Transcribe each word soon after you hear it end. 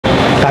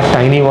That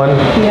tiny one?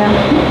 Yeah.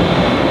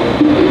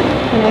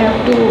 And I have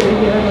two over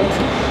here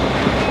also.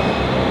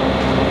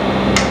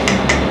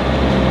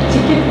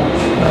 Chicken box.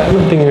 I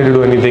don't think you need to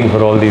do anything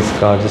for all these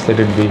cards. Just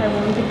let it be. I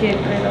want to get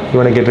rid of. You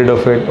want to get rid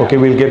of it? Yeah. Okay,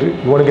 we'll get.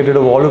 You want to get rid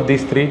of all of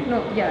these three?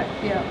 No, yeah,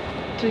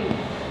 3.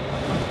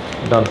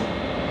 Done.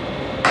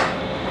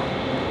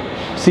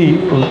 See,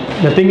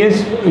 the thing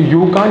is,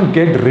 you can't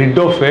get rid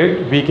of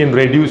it. We can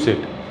reduce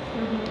it.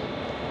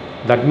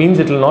 That means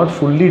it will not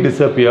fully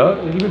disappear.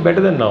 It will be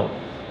better than now.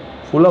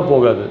 Full up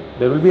pogadu.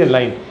 There will be a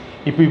line.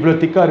 If you are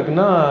thicker, it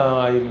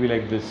will be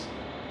like this.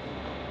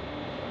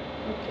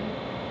 Okay.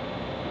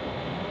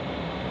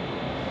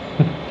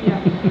 Yeah.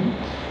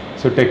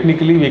 So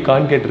technically, we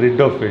can't get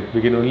rid of it.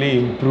 We can only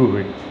improve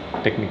it.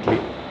 Technically,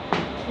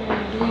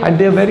 Yeah, and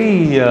they are very.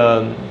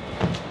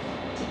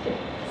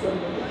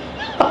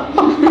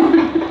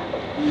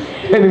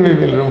 Anyway,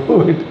 we'll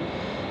remove it.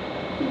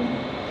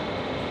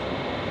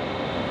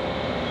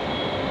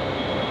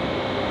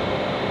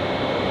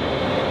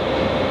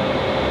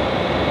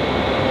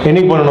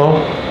 என்னைக்கு பண்ணணும்?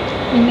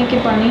 இன்னைக்கு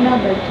பண்ணினா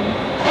better.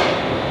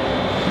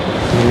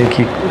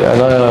 இன்னைக்கு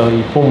அதான்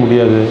இப்போ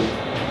முடியாது.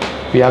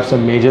 We have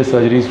some major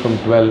surgeries from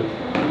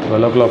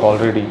 12 o'clock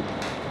already.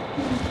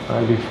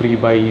 I'll be free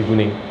by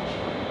evening.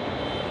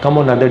 Come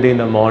on another day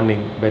in the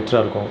morning. Better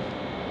இருக்கும்.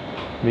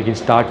 We can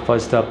start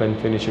first up and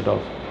finish it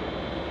off.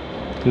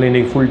 இல்லை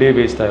இன்னைக்கு full day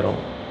waste ஆயிரும்.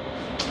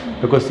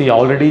 Because see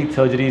already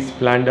surgeries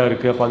planned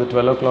இருக்குது. அப்போ அது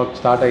 12 o'clock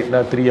start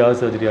ஆகிட்டுனா 3 hours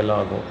surgery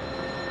எல்லாம் ஆகும்.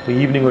 இப்போ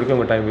ஈவினிங் வரைக்கும்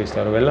உங்கள் டைம் வேஸ்ட்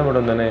ஆகும். வெள்ளை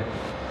மட்டும் தானே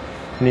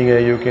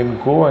நீங்கள் you can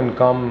go and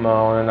come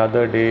on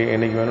another day.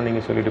 என்றைக்கு வேணும்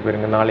நீங்கள் சொல்லிட்டு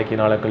போயிருங்க. நாளைக்கு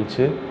நாளை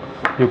கழிச்சு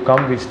you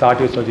come, we start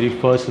your surgery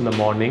first in the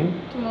morning.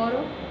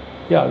 Tomorrow?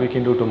 Yeah, we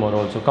can do tomorrow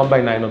also. Come by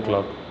 9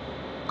 o'clock.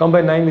 Come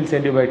by 9, we'll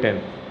send you by 10.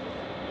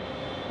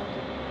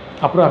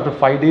 After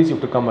 5 days, you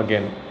have to come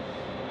again.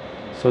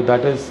 So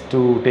that is to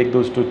take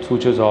those 2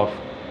 sutures off.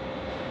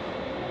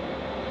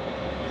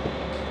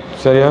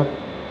 Sarya?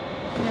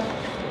 Yeah.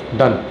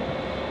 Done.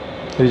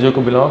 Rijo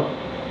ko bilao.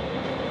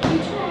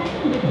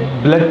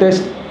 Blood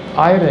test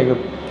आया रहेगा.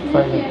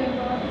 Fine.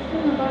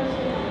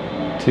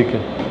 ठीक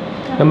है.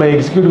 நம்ம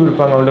executive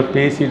இருப்பாங்க, அவங்கள்ட்ட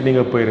பேசிட்டு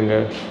நீங்கள் போயிருங்க.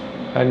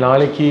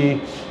 நாளைக்கு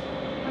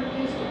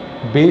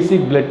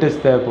பேசிக் பிளட்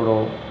டெஸ்ட்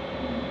தேவைப்படும்.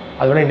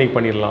 அது வேணால் இன்றைக்கி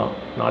பண்ணிடலாம்.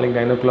 நாளைக்கு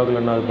 9 o'clock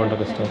இல்லைன்னா அது பண்ணுற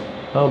கஷ்டம்.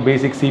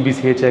 பேசிக்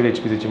சிபிசி ஹெச்ஐவி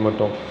ஹெச்பிசிச்சு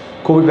மட்டும்.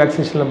 கோவிட்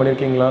வேக்சினேஷனில்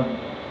பண்ணியிருக்கீங்களா?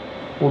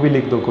 वो भी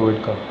लिख दो कोविड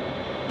का.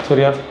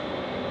 சரியா?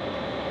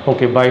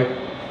 Okay bye.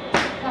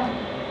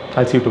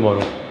 I C you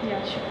tomorrow.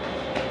 Yeah, sure.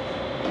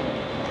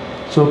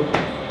 सो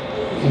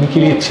इनके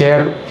लिए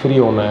चेयर फ्री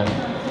होना है.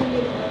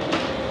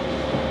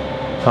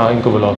 हाँ, इनको बुलाओ.